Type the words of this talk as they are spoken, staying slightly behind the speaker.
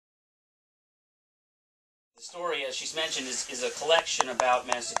The story, as she's mentioned, is a collection about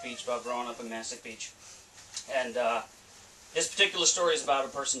Mastic Beach, about growing up in Mastic Beach. And this particular story is about a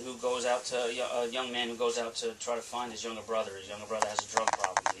person who goes out to, a young man who goes out to try to find his younger brother. His younger brother has a drug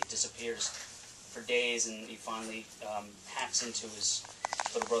problem. He disappears for days, and he finally hacks into his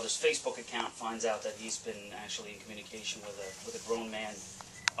little brother's Facebook account, finds out that he's been actually in communication with a grown man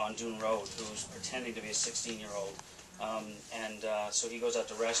on Dune Road who's pretending to be a 16-year-old. So he goes out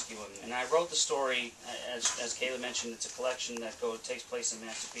to rescue him. And I wrote the story, as Kayla mentioned, it's a collection that takes place in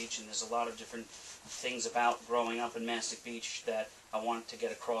Mastic Beach, and there's a lot of different things about growing up in Mastic Beach that I want to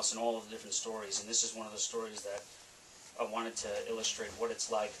get across in all of the different stories. And this is one of the stories that I wanted to illustrate what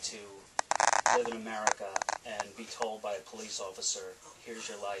it's like to live in America and be told by a police officer, here's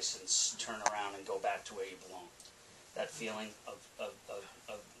your license, turn around and go back to where you belong. That feeling of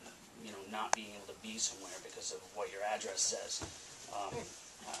not being able to be somewhere because of what your address says. I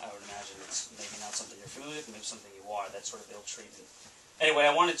would imagine it's maybe not something you're familiar with, maybe something you are, that sort of ill treatment. Anyway,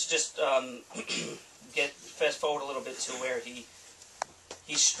 I wanted to just fast forward a little bit to where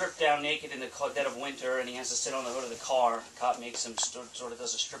he's stripped down naked in the dead of winter, and he has to sit on the hood of the car. The cop makes him sort of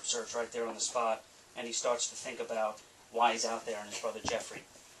does a strip search right there on the spot, and he starts to think about why he's out there and his brother Jeffrey.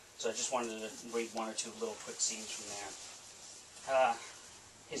 So I just wanted to read one or two little quick scenes from there.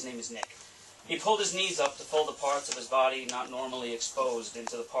 His name is Nick. He pulled his knees up to fold the parts of his body not normally exposed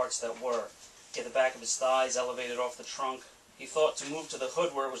into the parts that were. He had the back of his thighs elevated off the trunk. He thought to move to the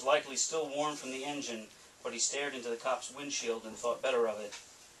hood where it was likely still warm from the engine, but he stared into the cop's windshield and thought better of it.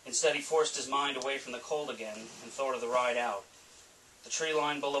 Instead, he forced his mind away from the cold again and thought of the ride out. The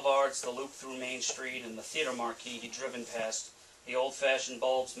tree-lined boulevards, the loop through Main Street, and the theater marquee he'd driven past, the old-fashioned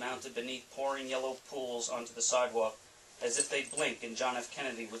bulbs mounted beneath pouring yellow pools onto the sidewalk, as if they'd blink and John F.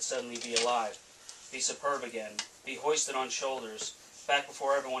 Kennedy would suddenly be alive, be superb again, be hoisted on shoulders, back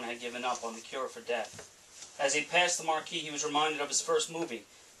before everyone had given up on the cure for death. As he passed the marquee, he was reminded of his first movie,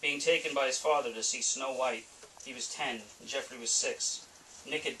 being taken by his father to see Snow White. He was 10, and Jeffrey was 6.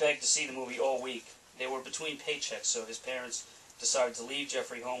 Nick had begged to see the movie all week. They were between paychecks, so his parents decided to leave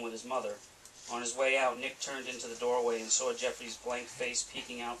Jeffrey home with his mother. On his way out, Nick turned into the doorway and saw Jeffrey's blank face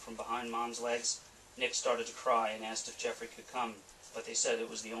peeking out from behind Mom's legs. Nick started to cry and asked if Jeffrey could come, but they said it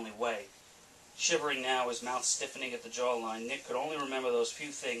was the only way. Shivering now, his mouth stiffening at the jawline, Nick could only remember those few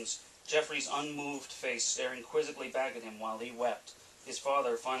things, Jeffrey's unmoved face staring quizzically back at him while he wept, his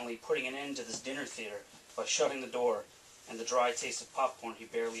father finally putting an end to this dinner theater by shutting the door, and the dry taste of popcorn he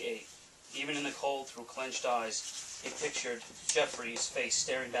barely ate. Even in the cold, through clenched eyes, he pictured Jeffrey's face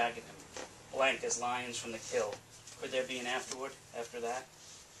staring back at him, blank as lions from the kill. Could there be an afterward after that?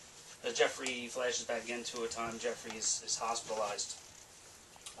 As Jeffrey flashes back into a time Jeffrey is hospitalized,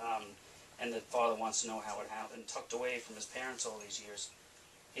 and the father wants to know how it happened, tucked away from his parents all these years.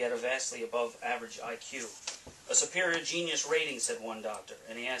 He had a vastly above average IQ. A superior genius rating, said one doctor,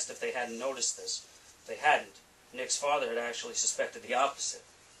 and he asked if they hadn't noticed this. They hadn't. Nick's father had actually suspected the opposite.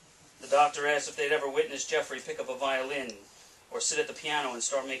 The doctor asked if they'd ever witnessed Jeffrey pick up a violin or sit at the piano and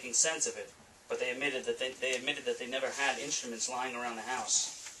start making sense of it, but they admitted that they never had instruments lying around the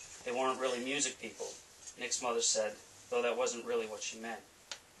house. They weren't really music people, Nick's mother said, though that wasn't really what she meant.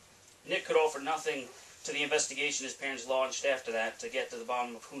 Nick could offer nothing to the investigation his parents launched after that to get to the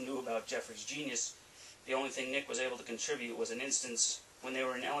bottom of who knew about Jeffrey's genius. The only thing Nick was able to contribute was an instance when they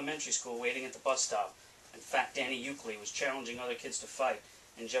were in elementary school waiting at the bus stop, and fat Danny Euclid was challenging other kids to fight,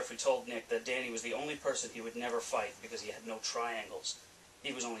 and Jeffrey told Nick that Danny was the only person he would never fight because he had no triangles.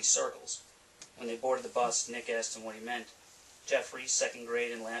 He was only circles. When they boarded the bus, Nick asked him what he meant. Jeffrey, second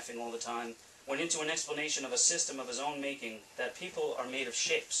grade and laughing all the time, went into an explanation of a system of his own making, that people are made of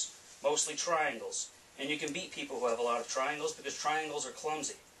shapes, mostly triangles, and you can beat people who have a lot of triangles because triangles are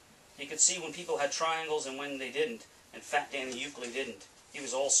clumsy. He could see when people had triangles and when they didn't, and fat Danny Euclid didn't. He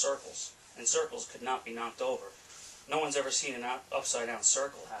was all circles, and circles could not be knocked over. No one's ever seen an upside-down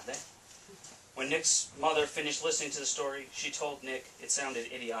circle, have they? When Nick's mother finished listening to the story, she told Nick it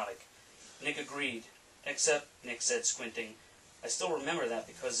sounded idiotic. Nick agreed, except, Nick said, squinting, I still remember that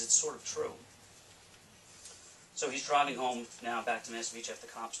because it's sort of true. So he's driving home now back to Mastic Beach after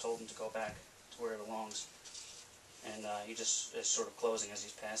the cops told him to go back to where he belongs. And he just is sort of closing as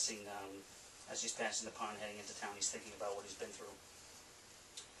he's passing the pond heading into town. He's thinking about what he's been through.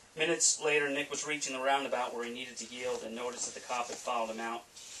 Minutes later, Nick was reaching the roundabout where he needed to yield and noticed that the cop had followed him out.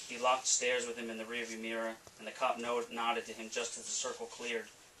 He locked stares with him in the rearview mirror, and the cop nodded to him just as the circle cleared.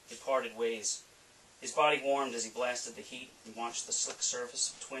 They parted ways. His body warmed as he blasted the heat and watched the slick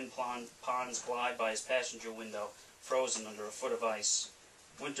surface of twin ponds glide by his passenger window, frozen under a foot of ice.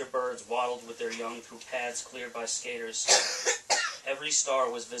 Winter birds waddled with their young through paths cleared by skaters. Every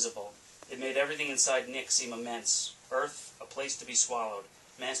star was visible. It made everything inside Nick seem immense. Earth, a place to be swallowed.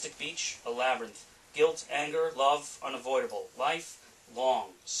 Mastic Beach, a labyrinth. Guilt, anger, love, unavoidable. Life,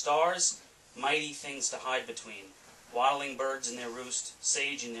 long. Stars, mighty things to hide between. Waddling birds in their roost,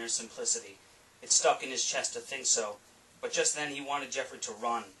 sage in their simplicity. It stuck in his chest to think so, but just then he wanted Jeffrey to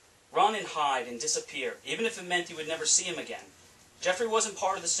run. Run and hide and disappear, even if it meant he would never see him again. Jeffrey wasn't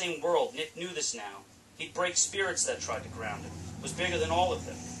part of the same world. Nick knew this now. He'd break spirits that tried to ground him. Was bigger than all of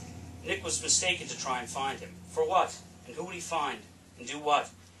them. Nick was mistaken to try and find him. For what? And who would he find? And do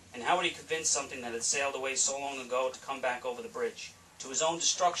what? And how would he convince something that had sailed away so long ago to come back over the bridge? To his own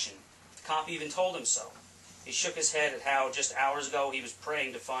destruction. The cop even told him so. He shook his head at how, just hours ago, he was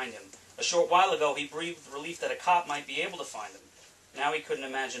praying to find him. A short while ago, he breathed relief that a cop might be able to find him. Now he couldn't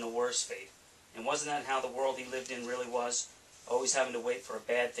imagine a worse fate. And wasn't that how the world he lived in really was? Always having to wait for a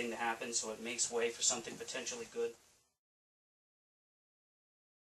bad thing to happen so it makes way for something potentially good?